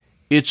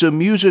It's a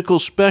musical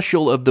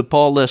special of the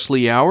Paul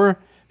Leslie Hour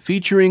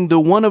featuring the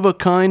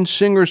one-of-a-kind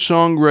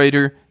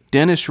singer-songwriter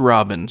Dennis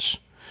Robbins.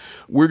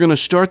 We're going to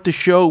start the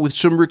show with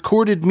some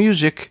recorded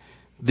music.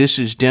 This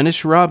is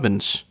Dennis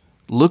Robbins,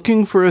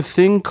 Looking for a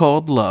Thing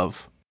Called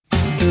Love.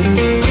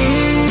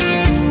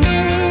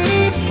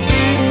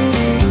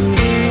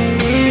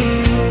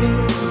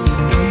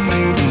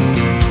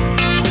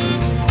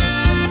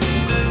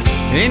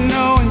 Ain't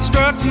no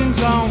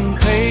instructions on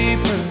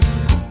paper.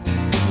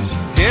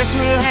 Guess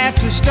we'll have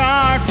to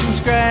start from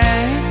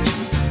scratch.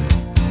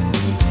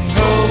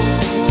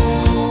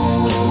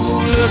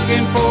 Oh,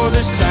 looking for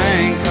this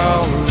thing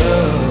called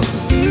love.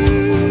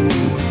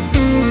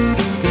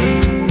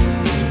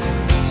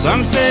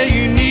 Some say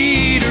you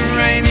need a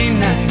rainy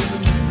night.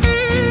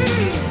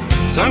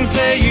 Some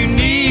say you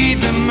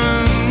need the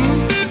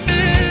moon.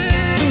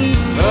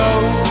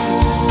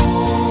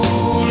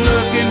 Oh,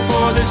 looking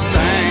for this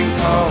thing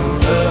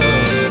called love.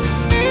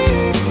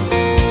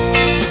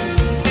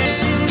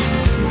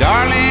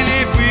 Darling,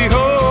 if we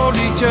hold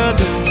each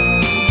other,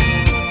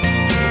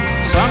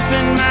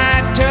 something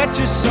might touch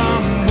us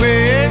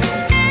somewhere.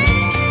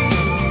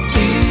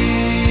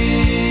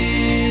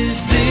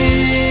 Is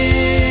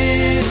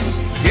this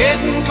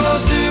getting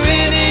close to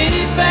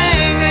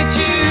anything that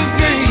you've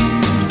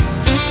dreamed?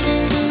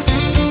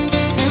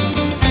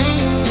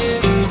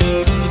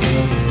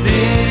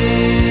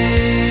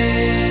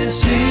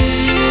 This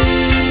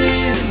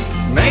is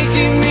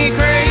making me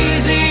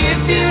crazy,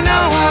 if you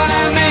know what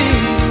I mean.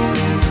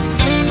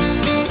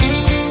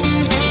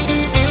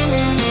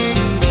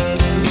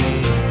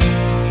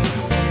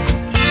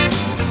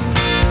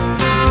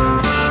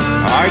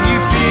 Are you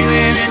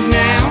feeling it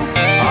now?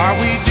 Are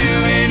we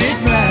doing it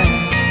right?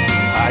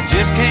 I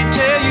just can't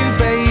tell you,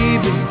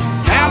 baby,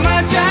 how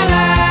much I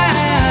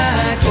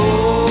like.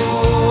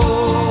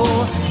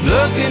 Oh,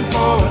 looking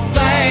for a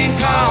thing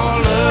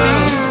called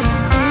love.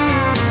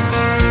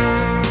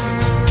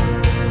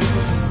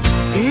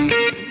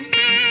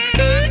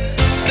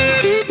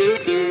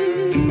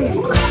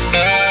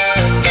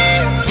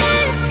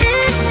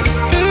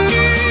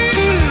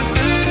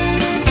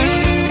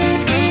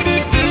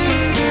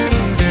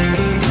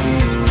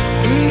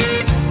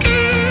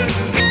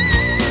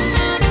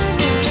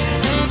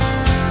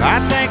 I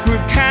think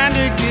we're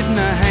kinda getting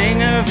the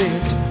hang of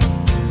it.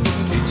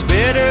 It's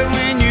better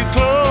when you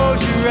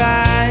close your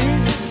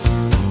eyes.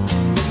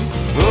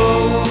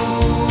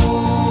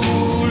 Oh,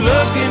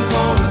 looking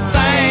for a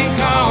thing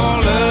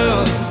called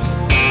love.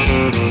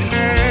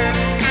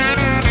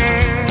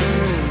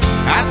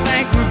 I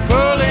think we're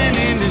pulling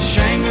into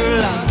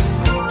Shangri-La.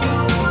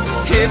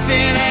 If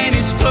it ain't,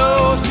 it's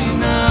close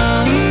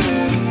enough.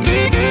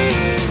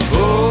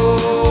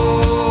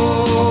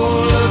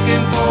 Oh,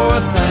 looking for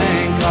a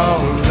thing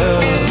called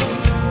love.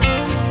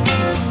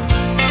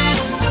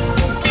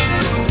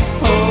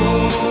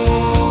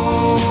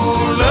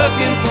 Oh,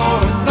 looking for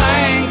a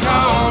thing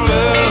called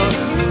love.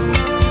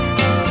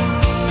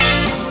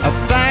 A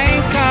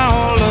thing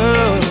called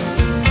love.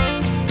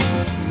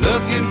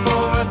 Looking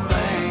for a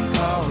thing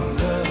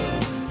called love.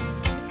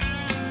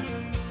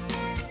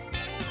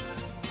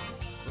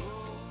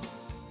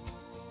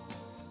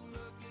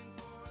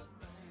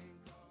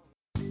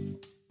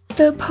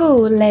 The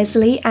Paul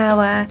Leslie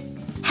Hour,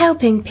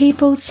 helping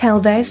people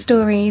tell their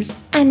stories.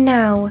 And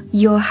now,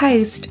 your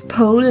host,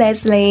 Paul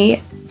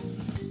Leslie.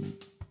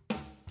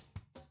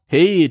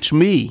 Hey, it's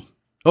me.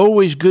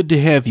 Always good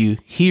to have you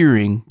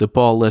hearing the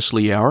Paul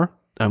Leslie Hour.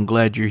 I'm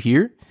glad you're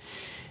here.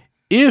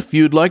 If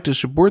you'd like to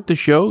support the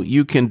show,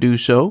 you can do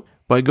so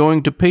by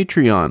going to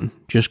Patreon.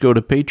 Just go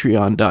to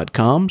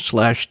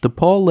patreon.com/The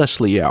Paul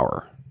Leslie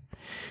Hour.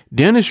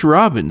 Dennis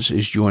Robbins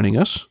is joining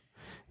us.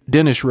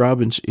 Dennis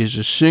Robbins is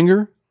a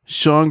singer,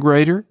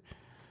 songwriter,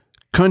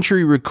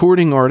 country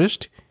recording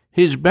artist.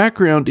 His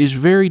background is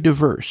very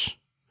diverse.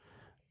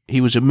 He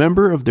was a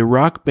member of the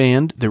rock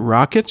band The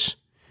Rockets.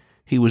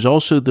 He was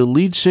also the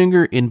lead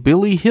singer in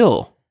Billy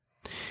Hill.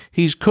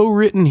 He's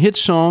co-written hit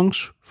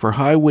songs for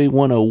Highway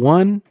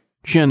 101,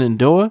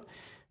 Shenandoah.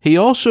 He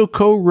also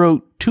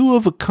co-wrote Two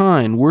of a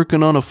Kind,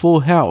 Working on a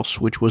Full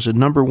House, which was a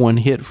 #1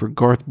 hit for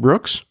Garth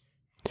Brooks.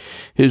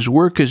 His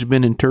work has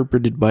been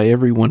interpreted by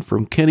everyone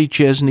from Kenny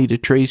Chesney to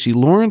Tracy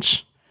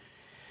Lawrence.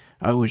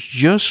 I was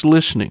just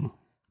listening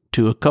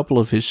to a couple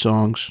of his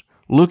songs,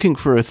 Looking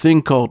for a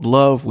Thing Called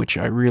Love, which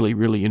I really,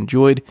 really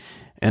enjoyed,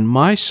 and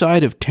My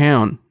Side of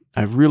Town.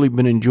 I've really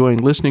been enjoying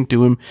listening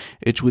to him.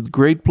 It's with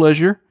great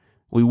pleasure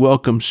we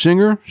welcome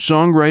singer,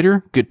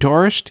 songwriter,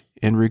 guitarist,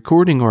 and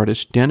recording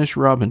artist Dennis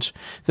Robbins.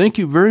 Thank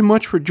you very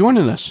much for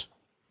joining us.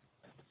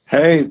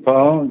 Hey,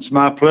 Paul. It's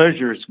my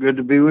pleasure. It's good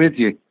to be with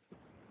you.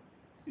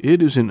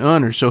 It is an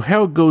honor. So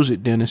how goes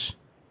it, Dennis?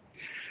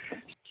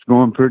 It's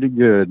going pretty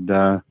good.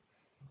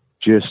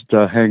 Just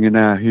hanging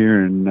out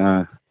here and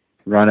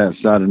right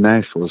outside of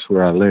Nashville is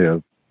where I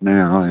live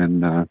now,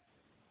 and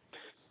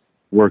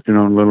working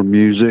on a little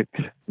music,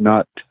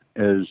 not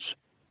as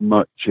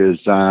much as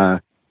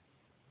I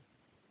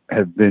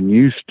have been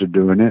used to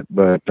doing it,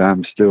 but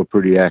I'm still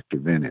pretty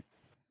active in it.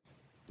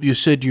 You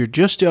said you're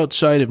just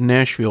outside of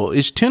Nashville.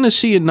 Is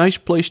Tennessee a nice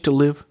place to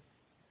live?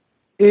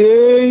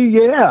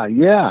 Yeah.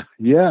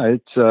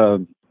 It's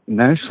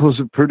Nashville's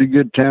a pretty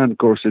good town. Of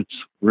course, it's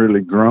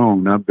really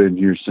grown. I've been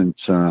here since,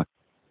 back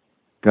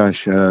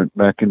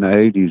in the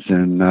 80s,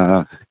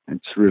 and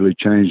it's really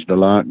changed a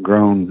lot,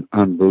 grown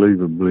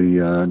unbelievably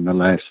in the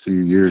last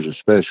few years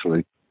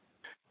especially.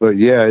 But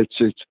yeah, it's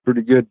a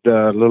pretty good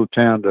little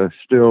town to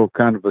still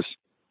kind of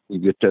you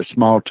get that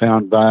small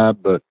town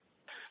vibe, but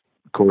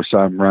of course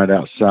I'm right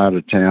outside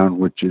of town,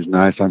 which is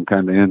nice. I'm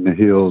kind of in the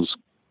hills,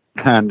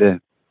 kind of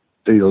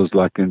feels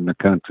like in the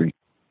country.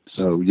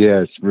 So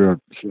yeah,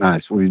 it's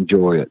nice. We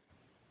enjoy it.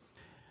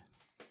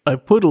 I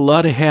put a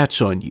lot of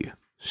hats on you.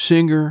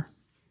 Singer,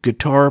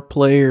 guitar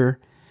player,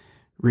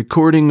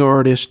 recording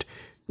artist.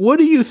 What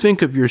do you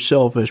think of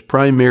yourself as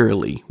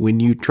primarily when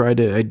you try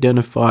to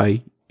identify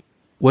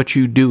what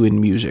you do in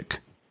music?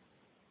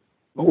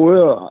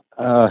 Well,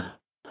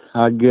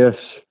 I guess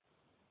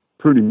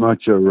pretty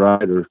much a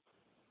writer. Of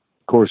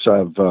course,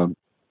 I've,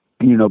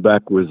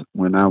 back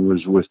when I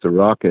was with the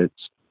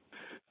Rockets,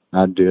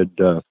 I did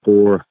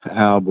 4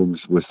 albums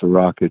with the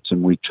Rockets,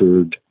 and we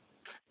toured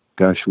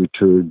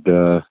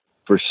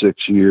for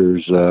 6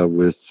 years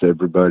with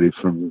everybody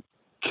from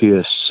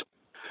Kiss,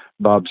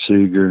 Bob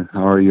Seger,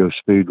 REO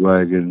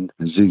Speedwagon,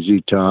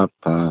 ZZ Top,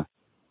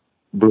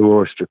 Blue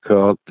Oyster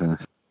Cult,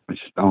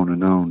 just on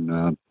and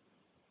on.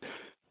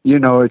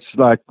 It's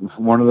like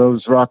one of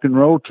those rock and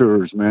roll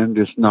tours, man,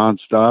 just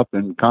nonstop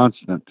and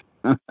constant.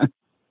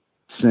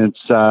 Since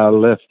I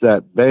left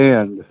that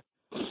band,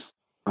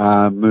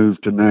 I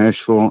moved to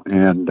Nashville,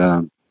 and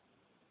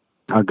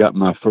I got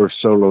my first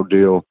solo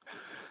deal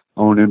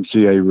on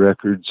MCA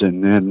Records,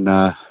 and then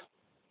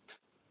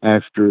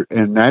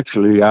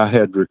actually I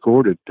had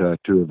recorded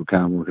Two of a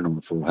Kind, working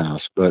on Full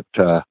House, but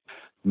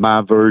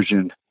my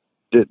version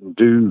didn't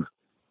do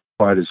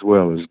quite as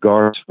well as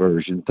Garth's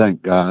version,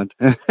 thank God.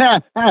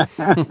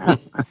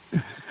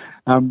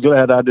 I'm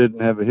glad I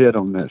didn't have a hit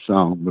on that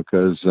song,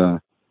 because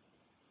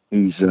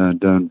he's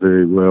done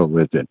very well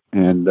with it.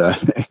 And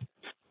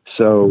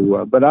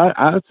but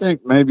I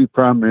think maybe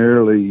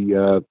primarily,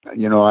 I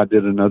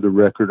did another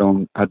record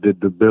I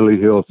did the Billy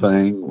Hill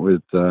thing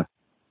with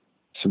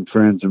some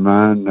friends of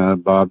mine,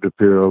 Bob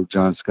DePiro,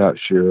 John Scott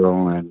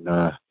Sherrill, and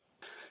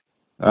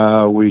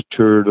we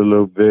toured a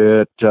little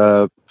bit,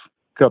 a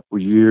couple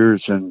of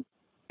years, and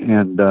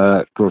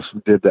of course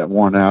we did that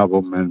one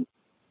album and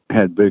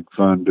had big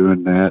fun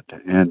doing that,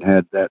 and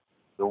had the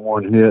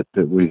one hit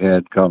that we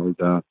had called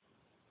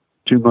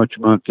Too Much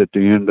Month at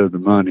the End of the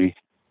Money.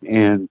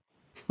 And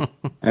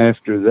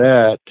after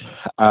that,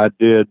 I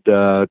did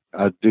a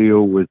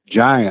deal with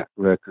Giant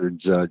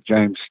Records.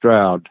 James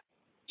Stroud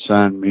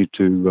signed me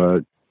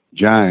to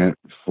Giant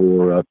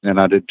and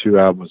I did 2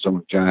 albums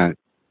on Giant,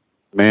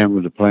 Man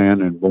with a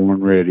Plan and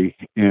Born Ready.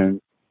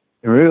 And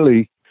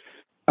really,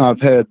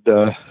 I've had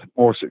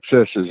more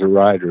success as a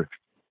writer.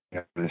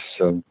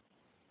 So,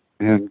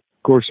 and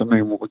of course, I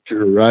mean, when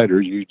you're a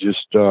writer, you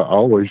just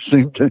always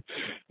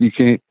you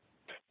can't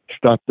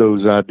stop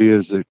those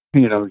ideas that,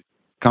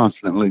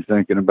 constantly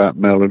thinking about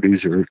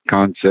melodies or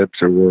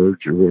concepts or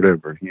words or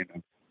whatever,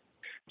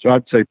 So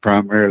I'd say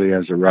primarily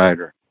as a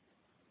writer.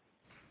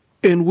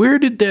 And where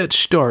did that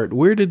start?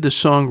 Where did the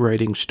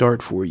songwriting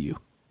start for you?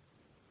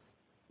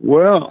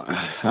 Well,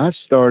 I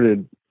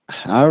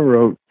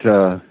wrote,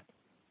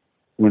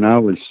 when I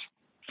was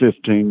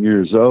 15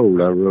 years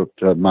old, I wrote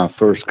my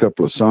first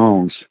couple of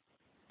songs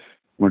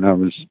when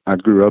I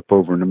grew up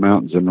over in the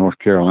mountains of North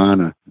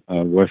Carolina,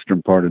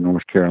 western part of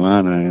North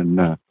Carolina,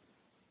 and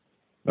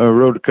I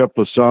wrote a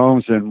couple of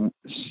songs, and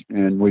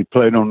we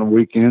played on the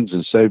weekends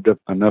and saved up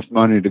enough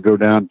money to go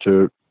down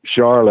to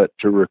Charlotte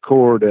to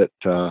record at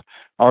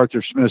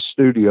Arthur Smith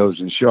Studios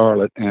in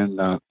Charlotte.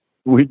 And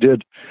we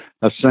did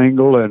a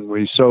single, and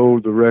we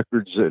sold the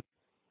records at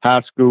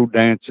high school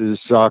dances,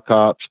 sock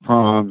hops,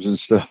 proms, and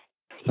stuff,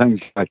 things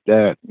like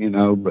that,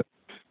 But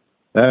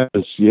that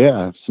was,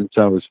 since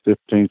I was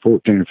 14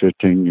 or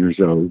 15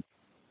 years old.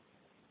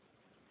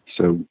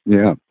 So,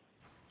 yeah.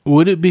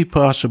 Would it be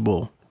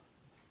possible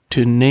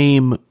to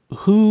name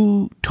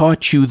who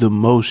taught you the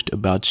most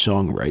about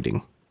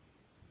songwriting?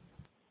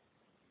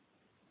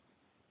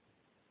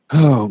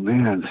 Oh,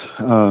 man.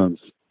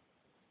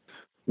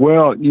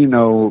 Well,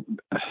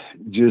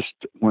 just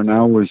when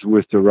I was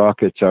with the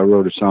Rockets, I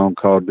wrote a song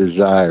called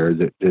Desire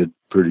that did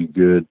pretty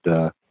good.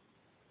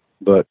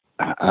 But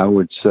I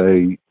would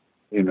say,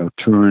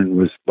 touring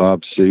with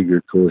Bob Seger,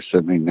 of course,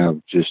 I mean,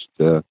 I'm just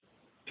a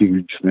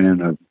huge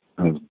fan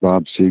of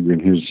Bob Seger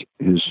and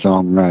his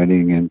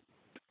songwriting. And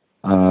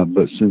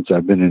but since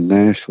I've been in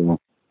Nashville,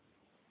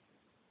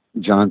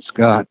 John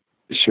Scott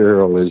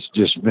Sherrill has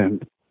just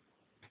been,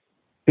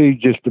 he's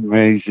just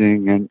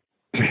amazing. And,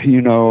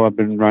 I've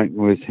been writing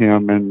with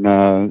him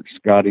and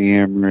Scotty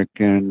Emmerich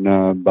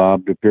and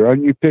Bob DePiro.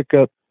 And you pick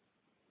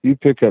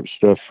up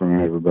stuff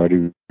from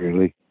everybody,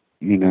 really,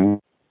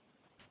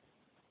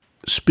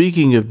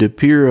 Speaking of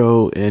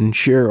DePiro and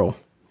Sherrill,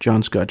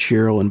 John Scott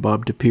Sherrill and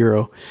Bob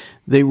DePiro,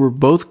 they were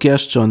both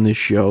guests on this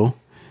show.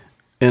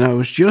 and I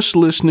was just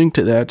listening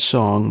to that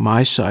song,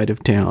 My Side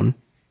of Town.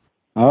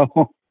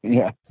 Oh,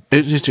 yeah.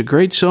 It's a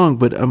great song,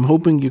 but I'm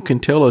hoping you can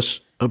tell us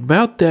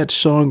about that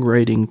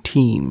songwriting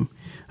team.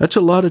 That's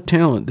a lot of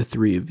talent, the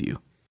three of you.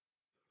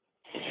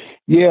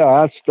 Yeah,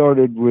 I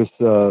started with,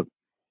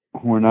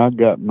 when I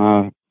got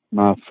my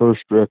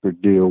first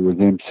record deal with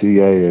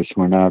MCA is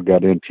when I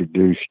got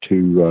introduced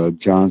to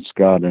John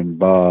Scott and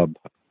Bob.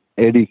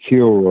 Eddie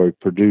Kilroy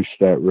produced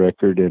that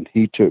record, and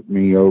he took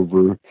me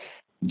over.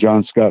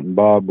 John Scott and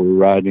Bob were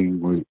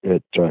writing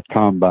at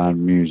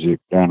Combine Music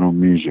down on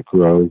Music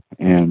Row,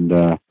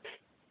 and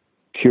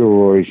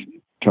Kilroy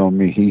told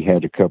me he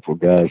had a couple of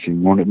guys he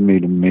wanted me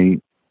to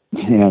meet,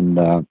 and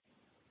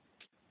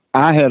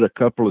I had a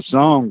couple of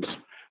songs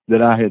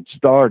that I had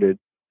started,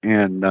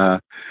 and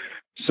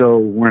so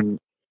when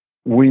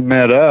we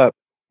met up,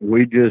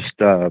 we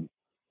just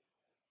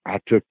I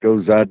took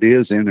those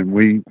ideas in and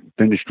we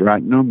finished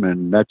writing them,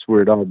 and that's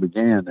where it all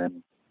began.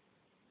 And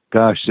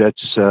gosh,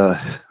 that's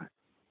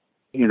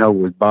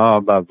with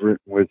Bob, I've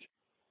written with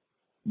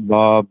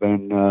Bob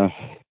and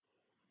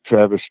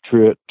Travis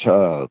Tritt.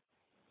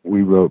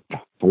 We wrote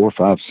 4 or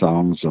 5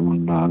 songs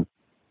on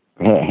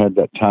had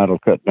that title,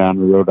 Cut Down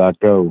the Road I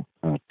Go.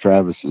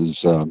 Travis is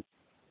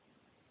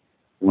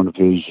one of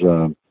his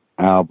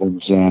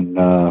albums, and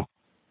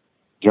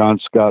John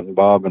Scott and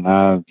Bob and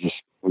I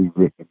we've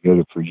written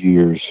together for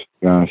years.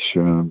 Gosh,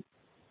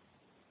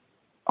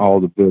 all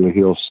the Billy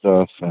Hill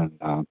stuff, and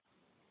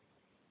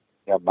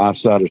My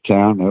Side of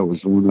Town, that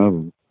was one of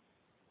them.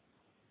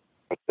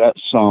 But that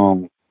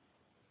song,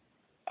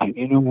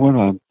 you know what,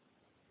 I'm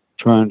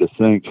trying to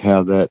think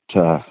how that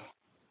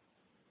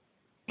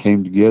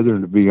came together,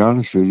 and to be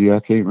honest with you, I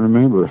can't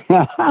remember.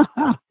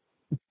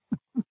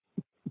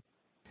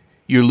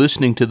 You're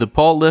listening to the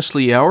Paul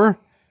Leslie Hour,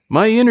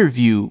 my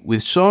interview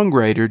with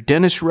songwriter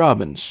Dennis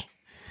Robbins.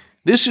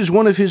 This is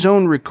one of his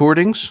own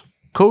recordings,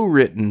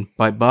 co-written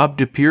by Bob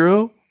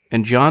DiPiero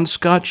and John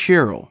Scott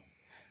Sherrill.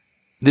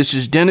 This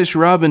is Dennis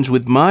Robbins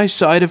with My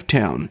Side of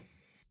Town.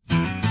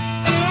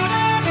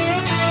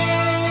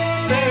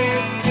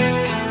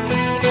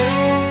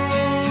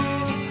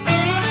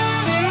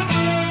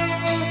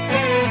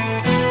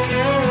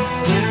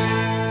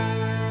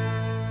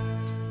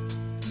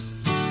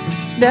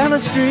 Down the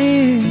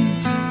street,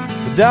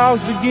 the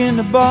dogs begin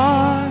to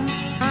bark.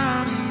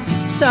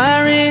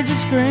 Sirens are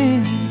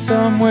screaming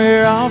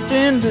somewhere off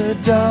in the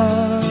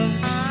dark.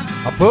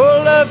 I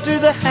pulled up to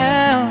the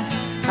house,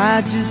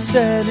 I just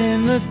sat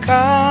in the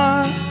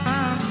car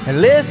and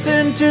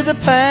listened to the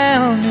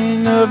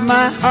pounding of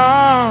my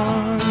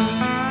heart.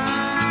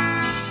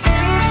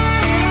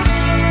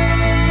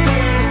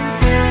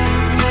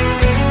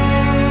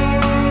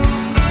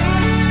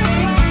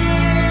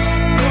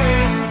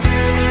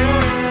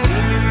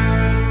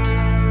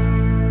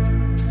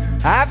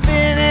 I've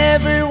been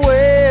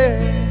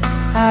everywhere,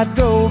 I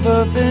drove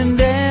up and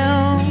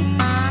down,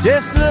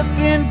 just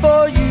looking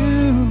for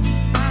you,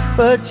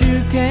 but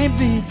you can't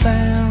be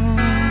found.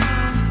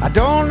 I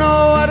don't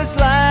know what it's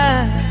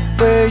like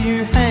where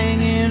you're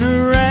hanging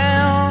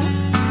around,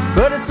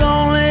 but it's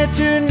lonely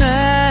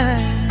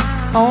tonight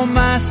on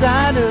my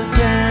side of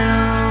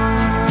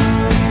town.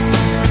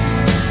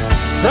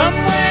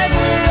 Somewhere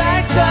the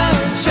lights are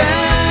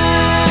shining,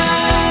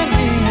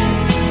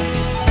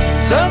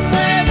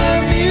 somewhere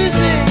the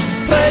music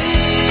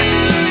plays,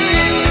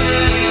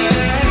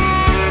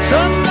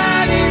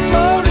 somebody's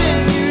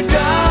holding you,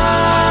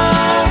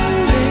 darling.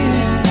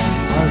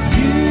 Are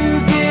you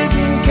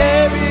getting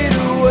carried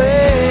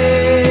away?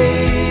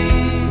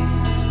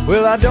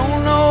 Well, I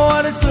don't know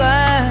what it's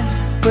like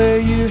where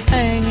you're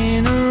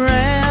hanging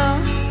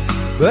around,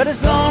 but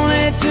it's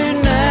lonely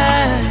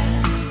tonight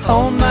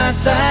on my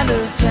side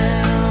of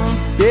town.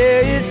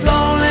 Yeah, it's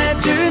lonely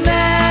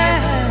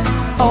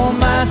tonight on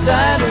my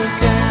side of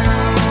town.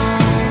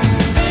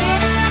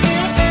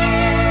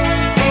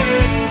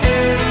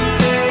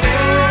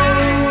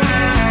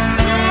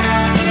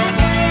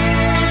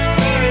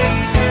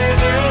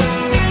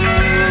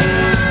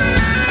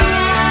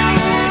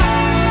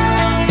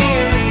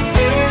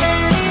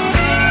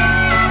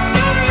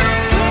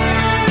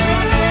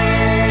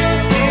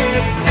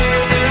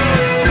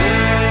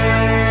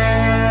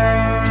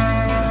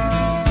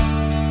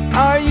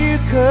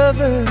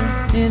 Covered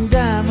in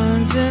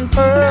diamonds and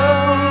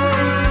pearls,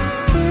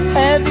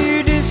 have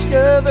you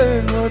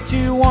discovered what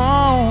you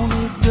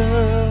wanted,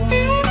 girl?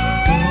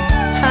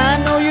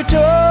 I know you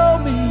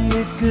told me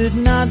it could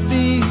not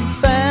be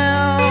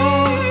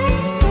found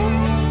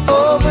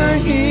over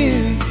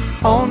here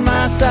on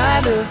my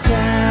side of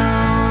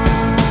town.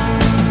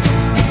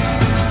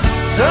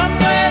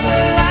 Somewhere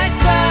the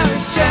lights are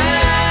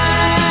shining,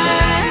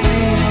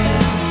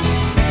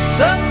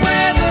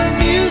 somewhere the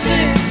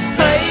music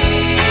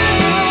plays,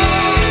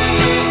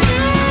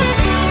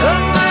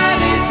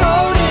 somebody's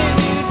holding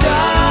you,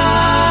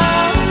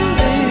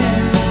 darling.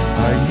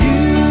 Are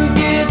you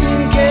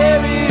getting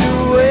carried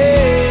away?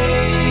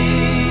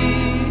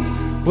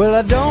 Well,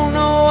 I don't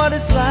know what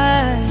it's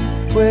like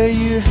where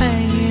you're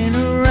hanging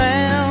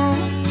around,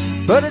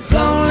 but it's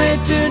lonely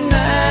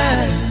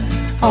tonight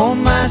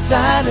on my side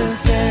side of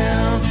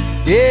town.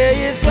 Yeah,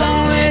 it's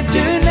lonely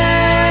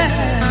tonight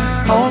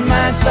on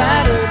my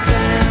side of town.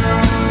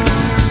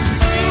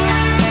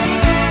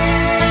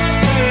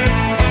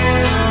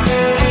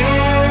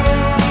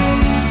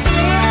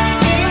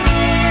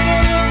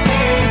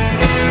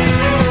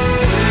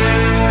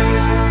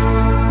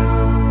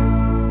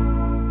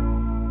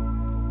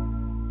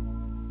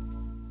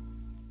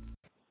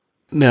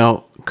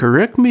 Now,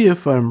 correct me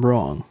if I'm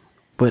wrong,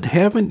 but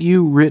haven't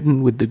you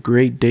written with the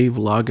great Dave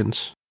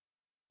Loggins?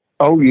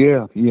 Oh,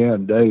 yeah,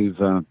 Dave.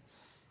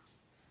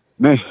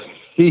 Man,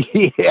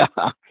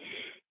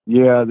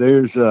 yeah,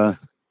 there's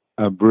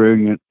a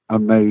brilliant,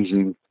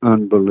 amazing,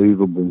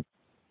 unbelievable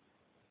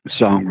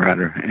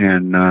songwriter,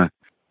 and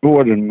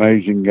what an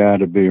amazing guy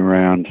to be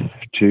around.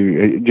 I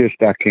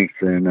can't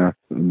say enough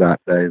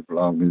about Dave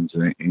Loggins.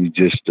 He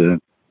just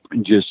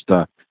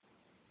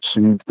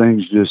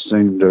things just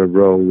seem to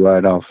roll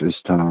right off his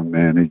tongue,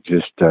 man. It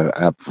just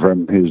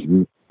from his,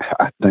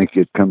 I think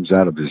it comes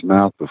out of his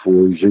mouth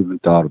before he's even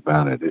thought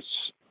about it. It's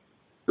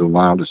the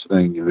wildest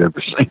thing you've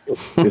ever seen.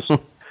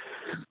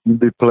 You'd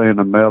be playing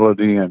a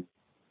melody and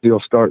he'll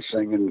start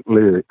singing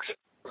lyrics.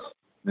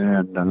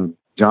 And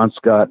John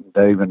Scott and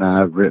Dave and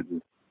I have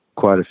written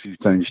quite a few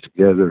things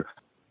together.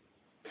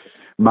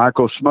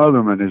 Michael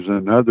Smotherman is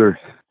another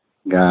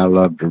guy I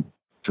love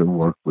to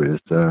work with.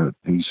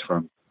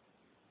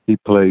 He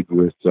played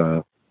with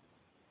Glenn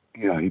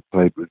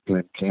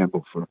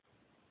Campbell for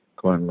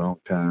quite a long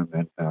time,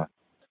 and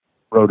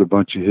wrote a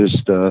bunch of his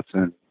stuff.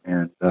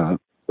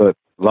 But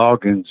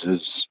Loggins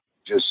is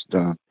just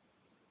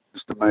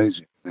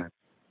amazing, man.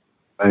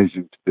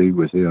 Amazing to be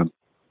with him.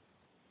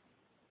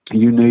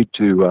 You need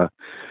to.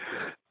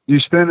 You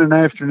spend an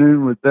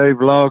afternoon with Dave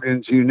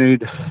Loggins. You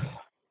need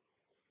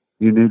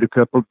a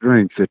couple of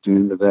drinks at the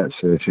end of that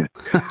session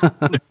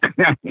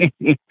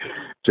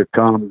to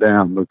calm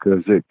down,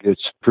 because it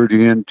gets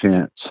pretty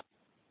intense.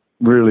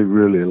 Really,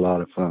 really a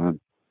lot of fun.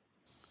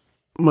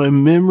 My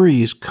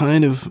memory is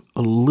kind of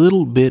a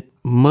little bit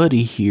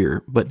muddy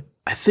here, but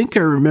I think I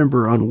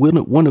remember on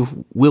one of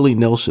Willie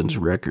Nelson's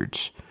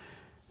records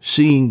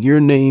seeing your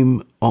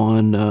name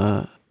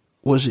on,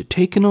 was it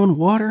Taken on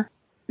Water?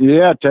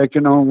 Yeah,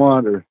 Taken on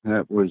Water.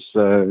 That was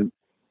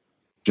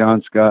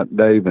John Scott,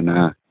 Dave, and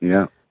I.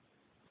 Yeah.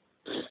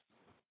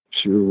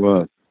 Sure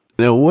was.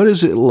 Now, what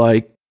is it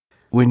like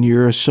when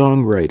you're a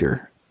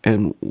songwriter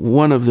and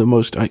one of the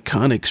most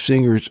iconic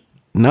singers,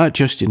 not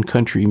just in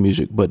country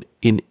music, but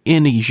in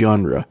any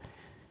genre?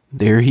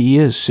 There he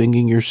is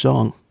singing your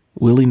song,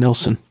 Willie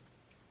Nelson.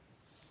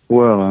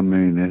 Well, I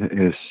mean,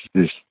 it's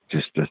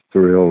just a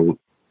thrill,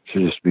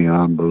 just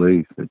beyond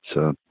belief. It's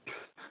the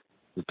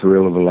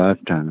thrill of a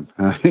lifetime.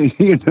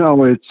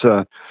 It's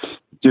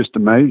just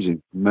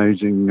amazing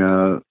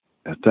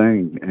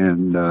thing.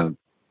 And,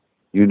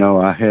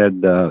 I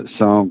had a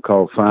song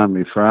called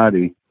Finally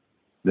Friday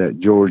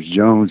that George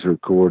Jones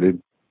recorded.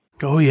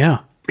 Oh, yeah.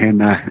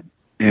 And I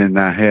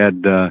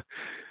had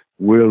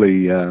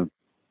Willie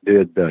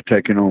did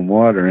Taking on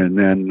Water, and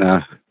then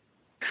I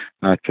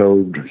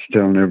was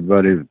telling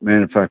everybody,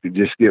 man, if I could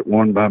just get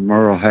one by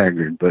Merle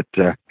Haggard, but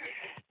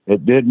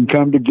it didn't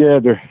come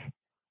together.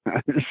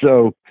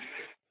 So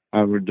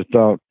I would have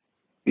thought,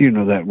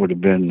 that would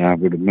have been, I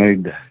would have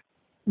made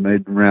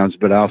the rounds,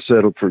 but I'll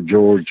settle for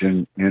George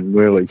and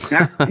Willie.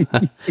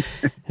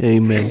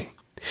 Amen.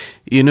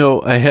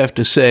 I have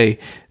to say,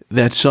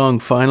 that song,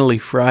 Finally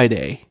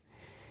Friday,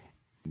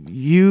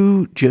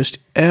 you just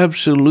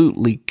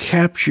absolutely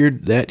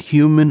captured that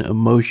human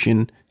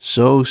emotion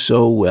so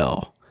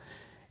well.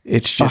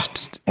 It's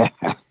just,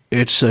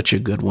 it's such a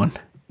good one.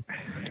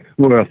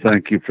 Well,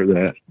 thank you for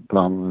that,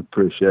 Palmer.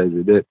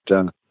 Appreciated it.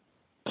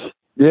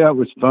 Yeah, it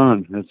was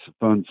fun. It's a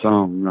fun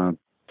song.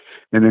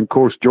 And then, of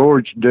course,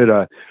 George did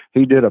a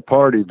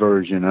party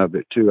version of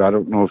it too. I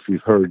don't know if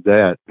you've heard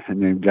that.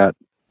 And then got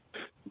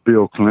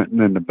Bill Clinton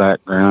in the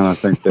background. I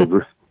think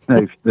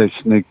they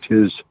sneaked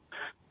him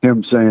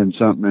saying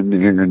something in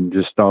there, and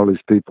just all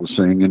these people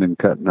singing and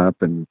cutting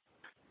up. And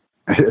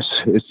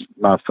it's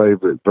my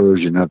favorite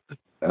version of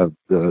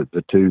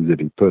the two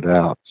that he put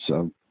out.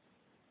 So,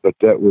 but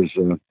that was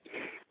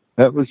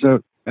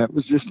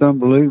just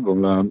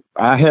unbelievable.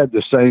 I had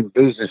the same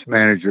business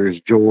manager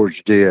as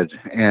George did,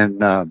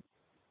 and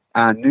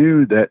I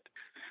knew that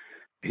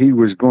he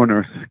was going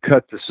to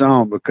cut the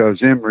song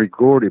because Emery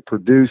Gordy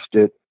produced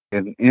it,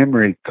 and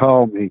Emery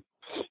called me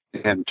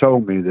and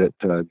told me that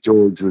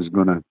George was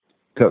going to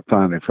cut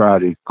Finally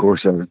Friday. Of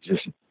course, I was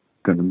just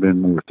going to have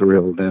been more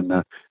thrilled.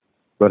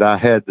 But I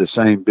had the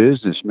same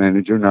business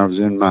manager, and I was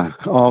in my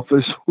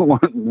office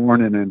one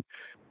morning, and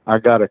I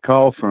got a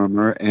call from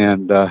her,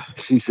 and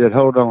she said,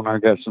 "Hold on, I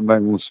got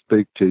somebody who wants to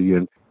speak to you."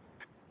 And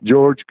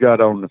George got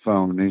on the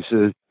phone, and he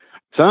said,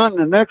 "Son,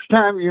 the next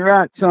time you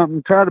write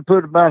something, try to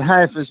put about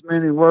half as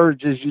many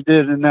words as you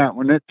did in that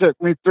one. It took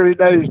me 3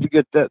 days to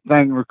get that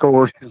thing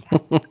recorded."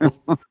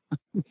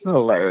 It's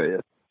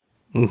hilarious.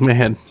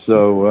 Man.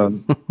 So,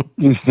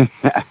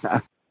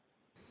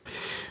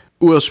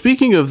 well,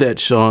 speaking of that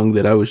song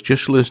that I was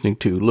just listening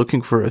to,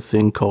 Looking for a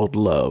Thing Called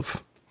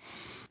Love,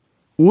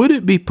 Would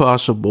it be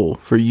possible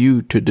for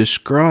you to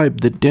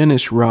describe the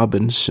Dennis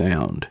Robbins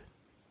sound?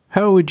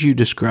 How would you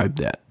describe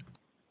that?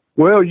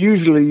 Well,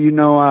 usually,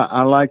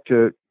 I like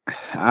to,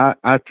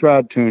 I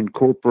tried to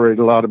incorporate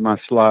a lot of my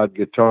slide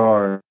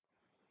guitar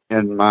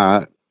in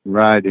my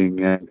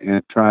writing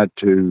and tried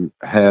to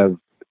have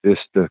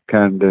just to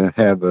kind of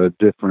have a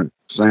different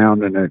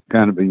sound and a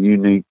kind of a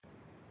unique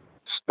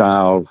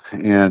style.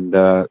 And,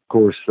 of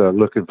course,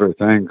 looking for a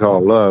thing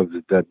called Love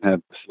that doesn't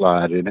have the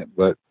slide in it,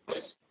 but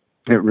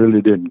it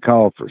really didn't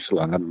call for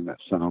slide on that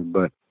song.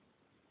 But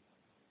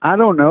I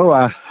don't know.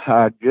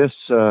 I guess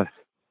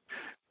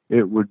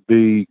it would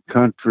be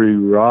country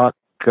rock,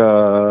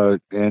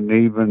 and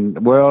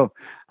even, well,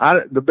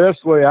 the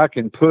best way I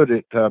can put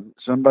it,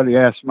 somebody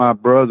asked my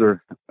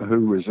brother,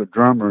 who was a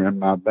drummer in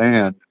my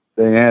band,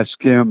 they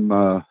asked him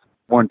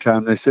one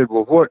time, they said,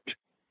 well,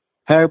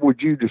 how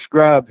would you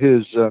describe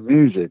his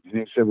music? And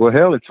he said, well,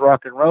 hell, it's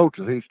rock and roll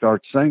till he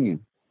starts singing.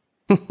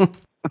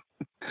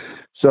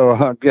 So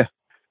I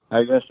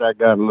guess I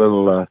got a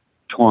little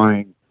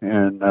twang,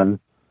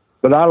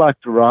 but I like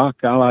to rock.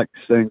 I like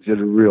things that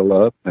are real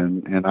up,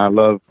 and I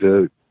love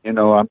to,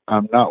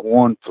 I'm not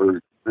one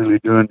for really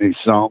doing these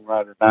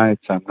songwriter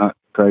nights. I'm not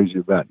crazy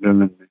about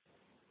doing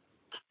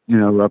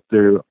it, up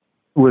there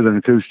with an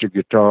acoustic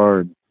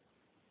guitar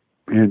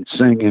and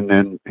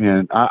singing,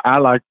 and I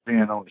like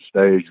being on the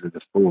stage with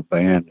a full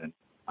band, and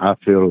I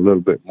feel a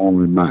little bit more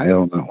in my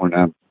element when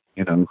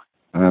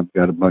I've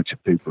got a bunch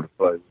of people to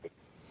play with.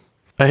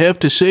 I have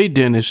to say,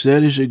 Dennis,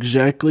 that is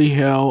exactly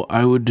how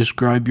I would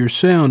describe your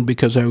sound,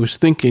 because I was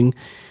thinking,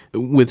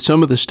 with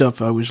some of the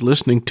stuff I was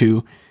listening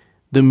to,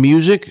 the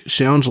music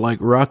sounds like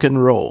rock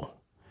and roll,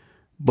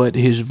 but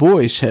his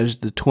voice has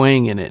the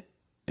twang in it.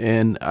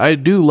 And I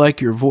do like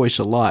your voice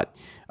a lot.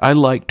 I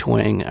like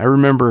twang. I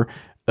remember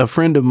a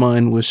friend of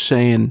mine was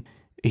saying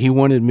he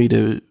wanted me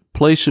to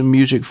play some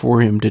music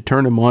for him to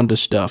turn him on to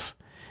stuff.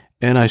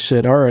 And I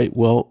said, all right,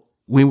 well,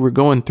 we were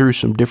going through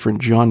some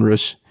different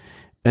genres.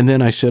 And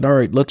then I said, all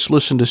right, let's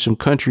listen to some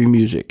country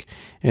music.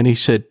 And he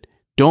said,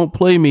 don't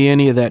play me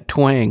any of that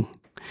twang.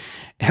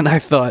 And I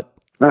thought,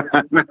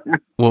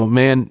 well,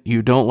 man,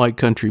 you don't like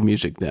country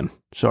music then.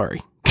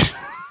 Sorry.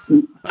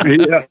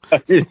 Yeah.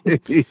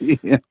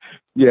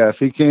 Yeah, if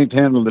he can't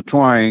handle the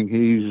twang,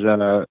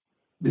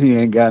 he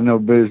ain't got no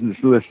business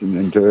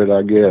listening to it,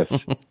 I guess.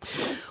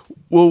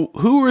 Well,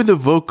 who are the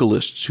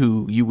vocalists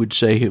who you would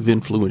say have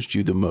influenced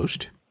you the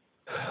most?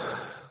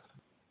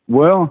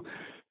 Well,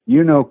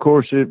 of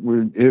course, it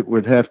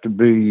would have to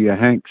be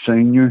Hank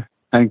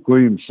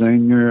Williams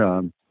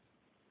Sr.,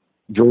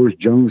 George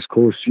Jones, of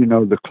course,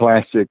 the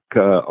classic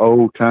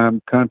old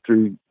time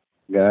country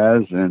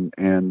guys,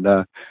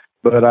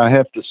 but I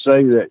have to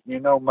say that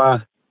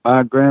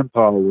my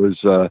grandpa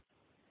was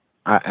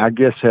I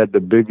guess had the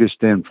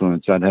biggest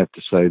influence. I'd have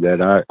to say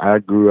that I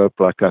grew up,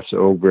 like I said,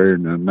 over there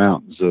in the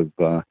mountains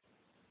of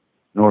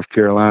North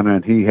Carolina,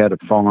 and he had a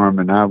farm,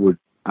 and I would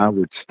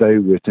stay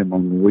with him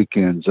on the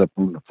weekends up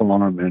on the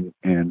farm,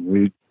 and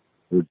we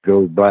would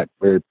go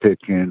blackberry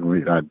picking.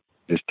 I'd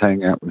just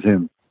hang out with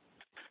him,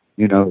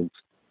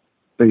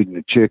 feeding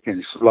the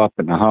chickens,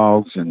 slopping the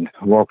hogs, and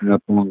walking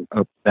up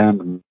down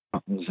the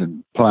mountains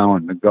and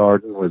plowing the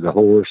garden with a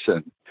horse.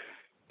 And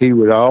he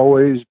would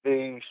always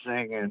be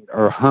singing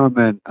or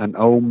humming an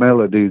old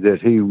melody that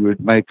he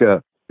would make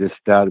up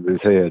just out of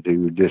his head. He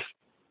would just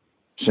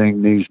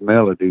sing these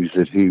melodies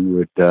that he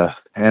would,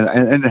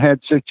 and it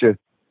had such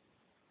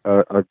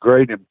a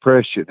great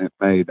impression it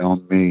made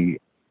on me.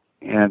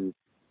 And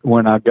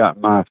when I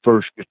got my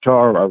first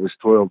guitar, I was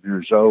 12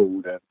 years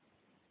old, and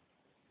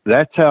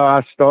that's how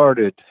I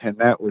started, and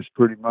that was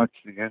pretty much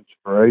the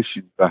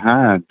inspiration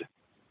behind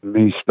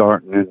me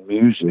starting in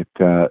music.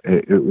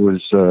 It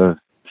was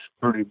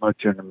pretty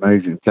much an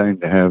amazing thing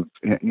to have.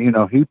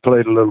 He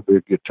played a little bit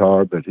of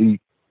guitar, but he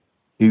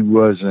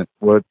wasn't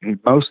he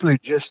mostly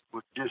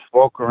would just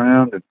walk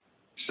around and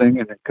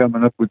singing and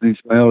coming up with these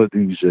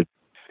melodies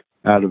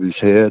out of his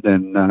head,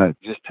 and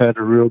just had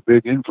a real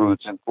big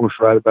influence. And of course,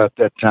 right about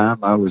that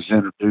time, I was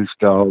introduced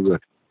to all the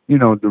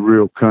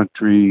real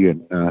country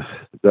and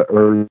the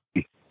early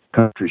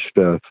country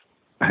stuff.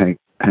 Hank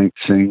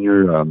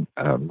Sr.,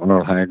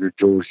 Merle Haggard,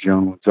 George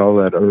Jones, all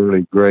that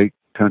early great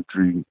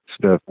country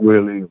stuff,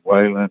 Willie,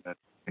 Waylon,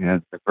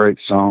 and the great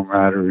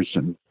songwriters.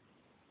 And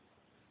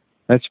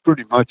that's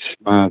pretty much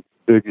my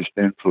biggest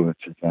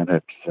influences, I'd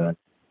have to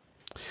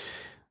say.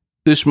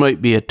 This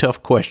might be a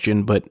tough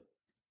question, but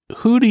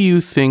who do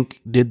you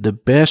think did the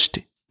best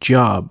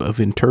job of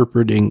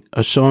interpreting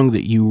a song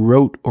that you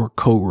wrote or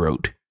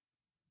co-wrote?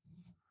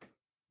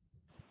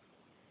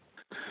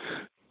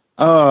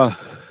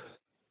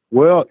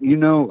 Well,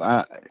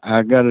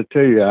 I got to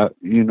tell you,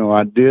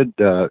 I did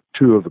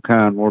Two of a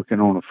Kind,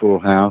 Working on a Full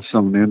House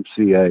on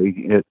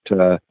MCA.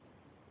 It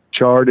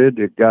charted.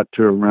 It got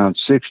to around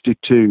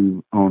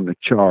 62 on the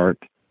chart,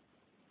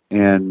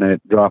 and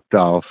it dropped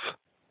off.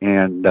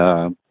 And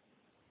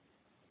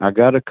I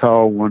got a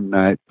call one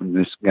night from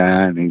this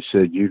guy, and he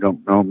said, "You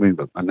don't know me,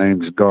 but my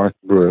name's Garth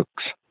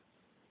Brooks,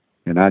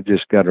 and I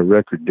just got a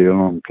record deal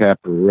on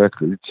Capitol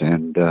Records,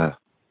 and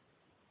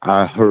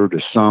I heard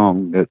a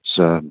song that's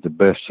the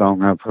best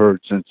song I've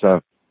heard since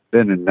I've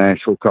been in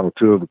Nashville, called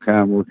Two of a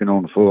Kind, Working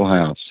on a Full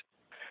House.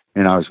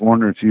 And I was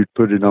wondering if you'd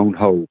put it on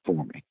hold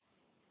for me.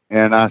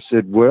 And I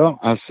said,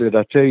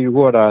 I tell you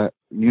what, I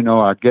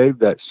gave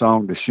that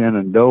song to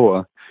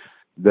Shenandoah.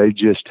 They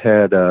just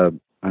had a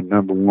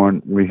number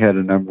one. We had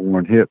a number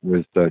one hit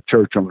with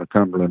Church on the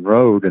Cumberland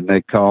Road, and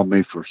they called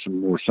me for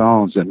some more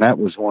songs. And that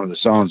was one of the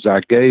songs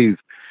I gave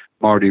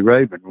Marty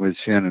Raven with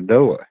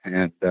Shenandoah.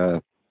 And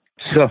so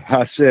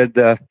I said,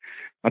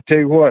 I tell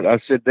you what, I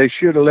said, they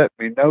should have let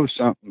me know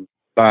something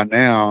by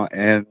now.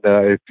 And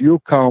if you'll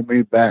call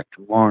me back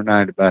tomorrow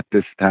night about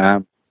this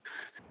time,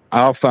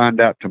 I'll find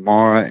out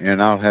tomorrow,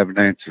 and I'll have an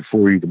answer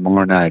for you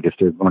tomorrow night if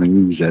they're going to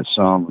use that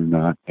song or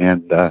not.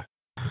 And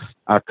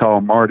I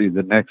called Marty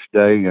the next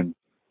day, and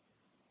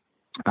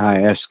I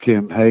asked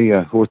him, hey,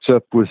 what's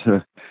up with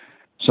the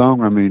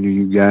song? I mean, are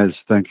you guys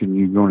thinking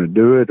you're going to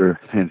do it?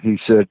 And he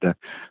said,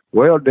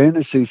 well,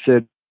 Dennis, he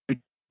said,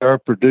 our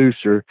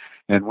producer,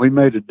 and we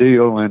made a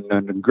deal and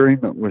an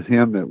agreement with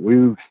him that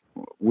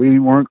we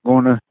weren't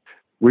going to,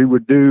 we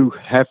would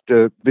have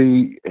to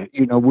be,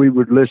 we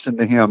would listen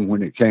to him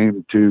when it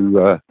comes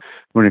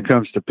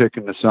to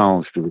picking the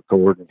songs to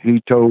record. And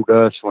he told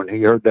us when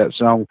he heard that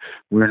song,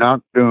 we're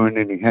not doing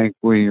any Hank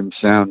Williams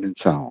sounding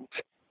songs.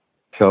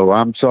 So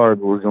I'm sorry,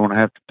 but we're going to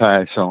have to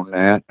pass on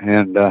that.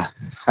 And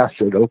I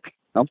said,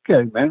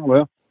 okay, man,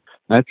 well,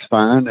 that's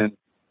fine. And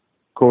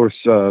of course,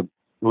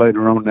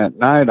 later on that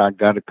night, I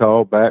got a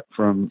call back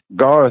from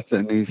Garth,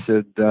 and he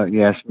said,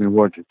 he asked me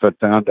if I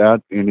found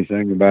out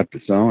anything about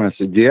the song. I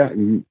said, yeah,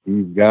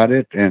 you got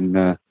it, and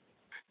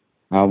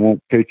I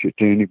won't pitch it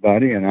to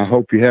anybody, and I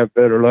hope you have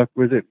better luck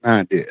with it than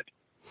I did.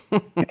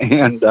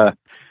 And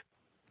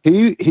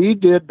he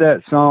did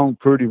that song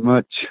pretty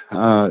much.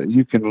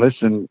 You can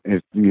listen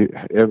if you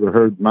ever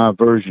heard my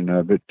version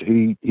of it.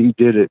 He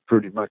did it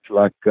pretty much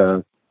like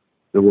the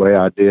way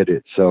I did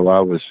it, so I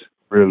was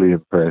really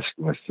impressed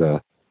with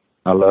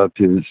I loved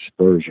his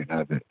version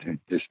of it. It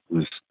just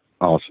was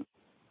awesome.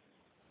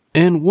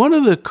 And one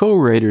of the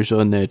co-writers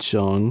on that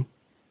song,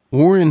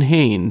 Warren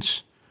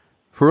Haynes,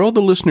 for all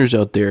the listeners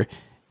out there,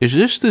 is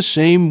this the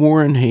same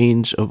Warren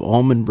Haynes of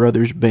Allman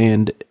Brothers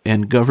Band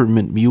and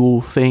Government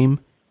Mule fame?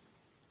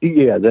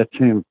 Yeah, that's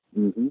him.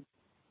 Mm-hmm.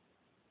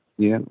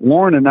 Yeah,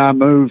 Warren and I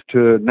moved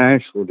to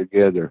Nashville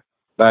together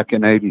back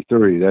in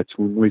 '83. That's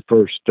when we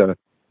first,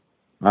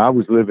 I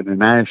was living in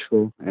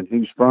Nashville, and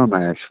he's from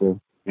Nashville.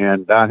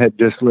 And I had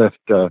just left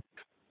the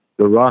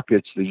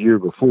Rockets the year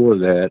before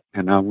that,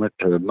 and I went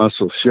to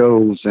Muscle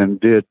Shoals and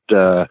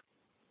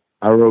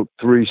I wrote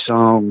 3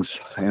 songs,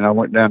 and I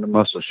went down to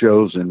Muscle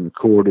Shoals and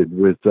recorded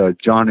with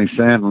Johnny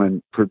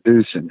Sandlin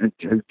producing.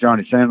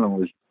 Johnny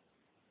Sandlin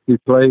he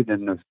played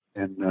in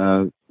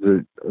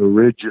the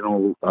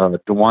original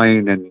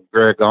Dwayne and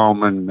Greg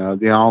Allman,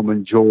 the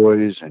Allman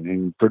Joys, and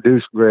he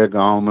produced Greg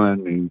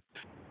Allman. He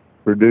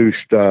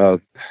produced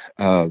the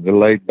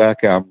Laid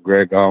Back album,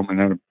 Greg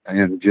Allman,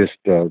 and just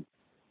a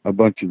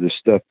bunch of the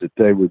stuff that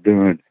they were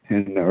doing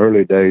in the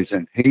early days.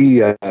 And he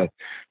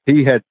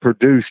had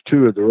produced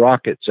 2 of the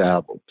Rockets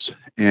albums.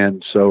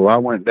 And so I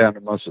went down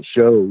to Muscle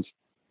Shoals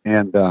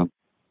and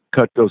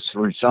cut those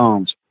 3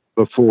 songs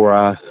before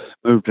I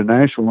moved to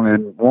Nashville.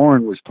 And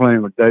Warren was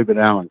playing with David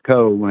Allen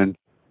Coe, and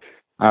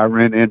I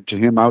ran into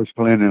him. I was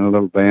playing in a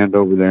little band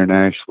over there in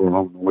Nashville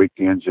on the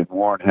weekends, and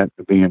Warren happened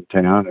to be in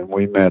town, and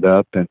we met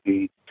up, and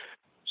he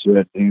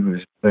said he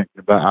was thinking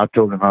about, I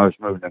told him I was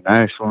moving to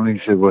Nashville, and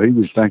he said, well, he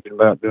was thinking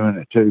about doing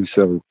it too.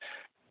 So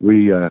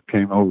we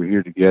came over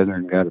here together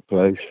and got a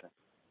place.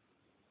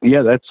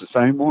 Yeah, that's the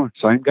same one,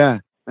 same guy.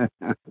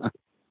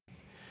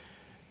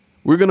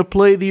 We're going to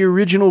play the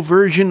original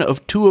version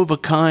of Two of a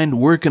Kind,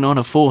 Working on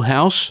a Full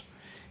House.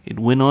 It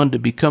went on to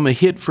become a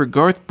hit for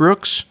Garth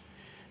Brooks,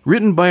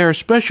 written by our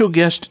special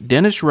guest,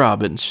 Dennis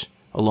Robbins,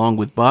 along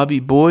with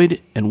Bobby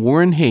Boyd and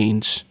Warren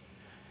Haynes.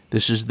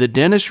 This is the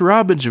Dennis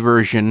Robbins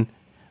version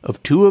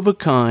of Two of a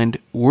Kind,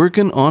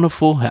 Working on a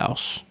Full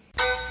House.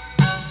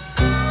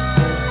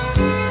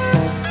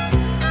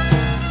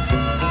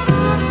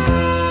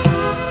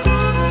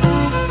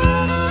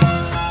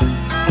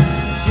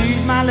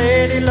 She's my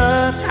lady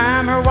love,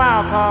 I'm her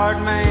wild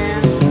card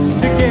man.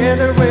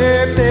 Together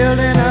we're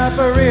building up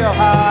a real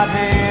hot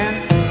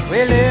hand.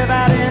 We live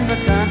out in the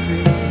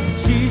country,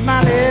 she's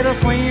my little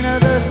queen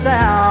of the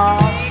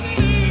South.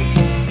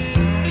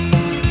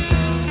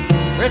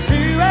 We're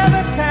two of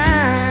a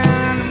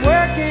kind,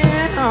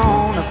 working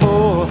on a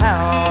full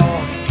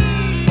house.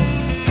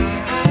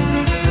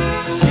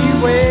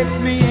 She wakes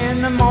me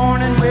in the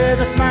morning with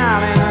a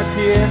smile and a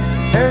kiss.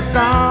 Her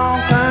strong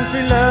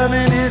country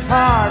loving is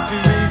hard to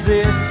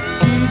resist.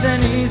 She's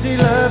an easy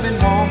loving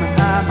woman,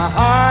 I'm a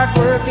hard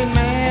working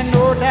man,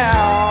 no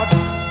doubt.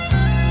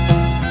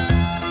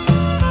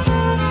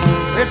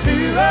 We're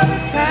two of a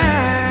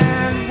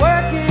kind,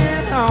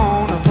 working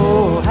on a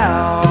full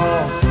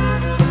house.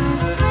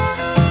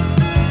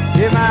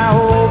 Yeah, my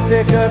old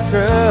pickup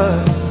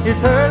truck is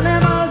her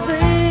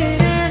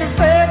limousine, and her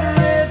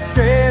favorite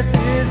dress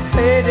is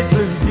faded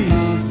blue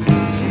jeans.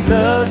 She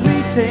loves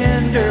me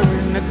tender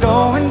when the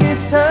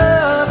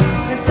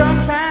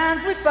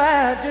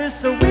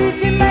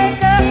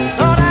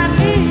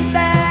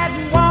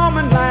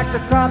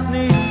cross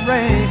needs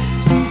rain.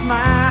 She's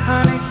my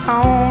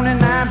honeycomb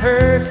and I'm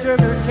her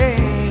sugar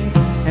cane.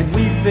 And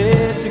we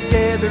fed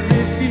together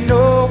if you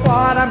know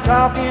what I'm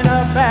talking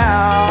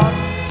about.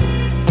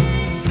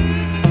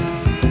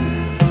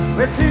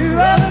 We're two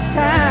of a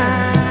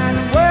kind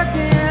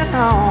working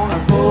on a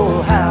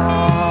full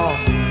house.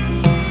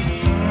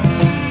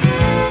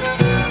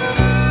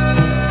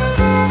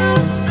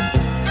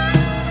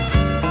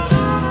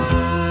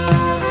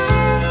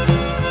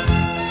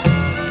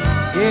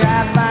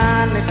 Yeah, I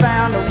finally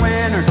found a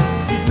winner.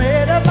 She's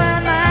made up my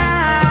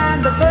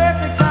mind. The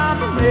perfect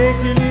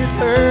combination is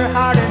her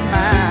heart and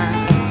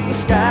mine. The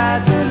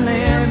sky's the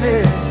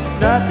limit,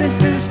 nothing's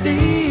too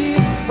steep.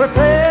 We're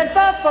playing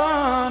for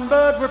fun,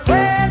 but we're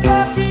playing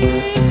for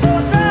keeps. So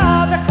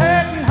draw the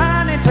curtain,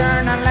 honey,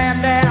 turn the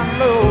lamp down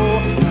low.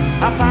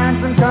 I'll find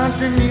some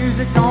country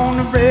music on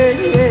the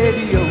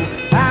radio.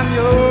 I'm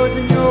yours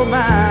and you're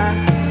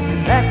mine.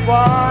 That's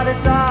what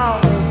it's all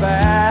about.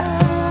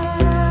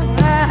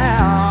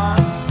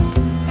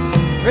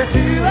 We're two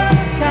of a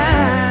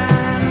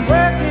kind,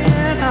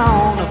 working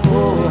on a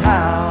full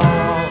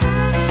house.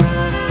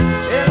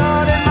 Hey,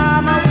 Lordy,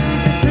 Mama, we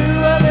just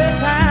two of a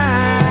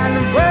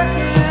kind,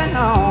 working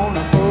on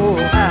a full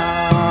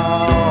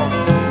house.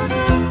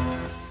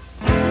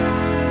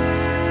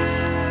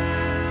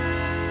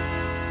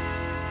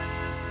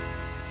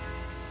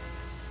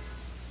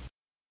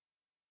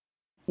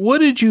 What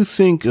did you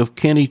think of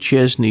Kenny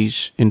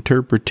Chesney's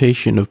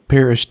interpretation of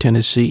Paris,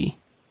 Tennessee?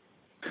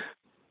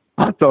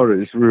 I thought it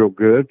was real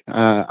good.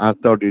 I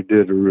thought he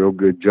did a real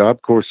good job.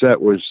 Of course,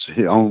 that was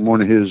on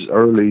one of his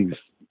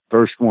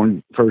first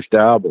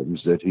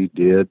albums that he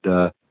did.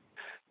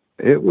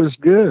 It was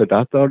good.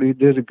 I thought he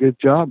did a good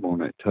job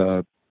on it.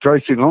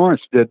 Tracy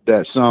Lawrence did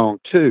that song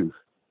too,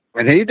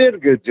 and he did a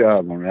good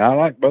job on it. I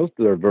like both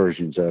of their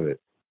versions of it.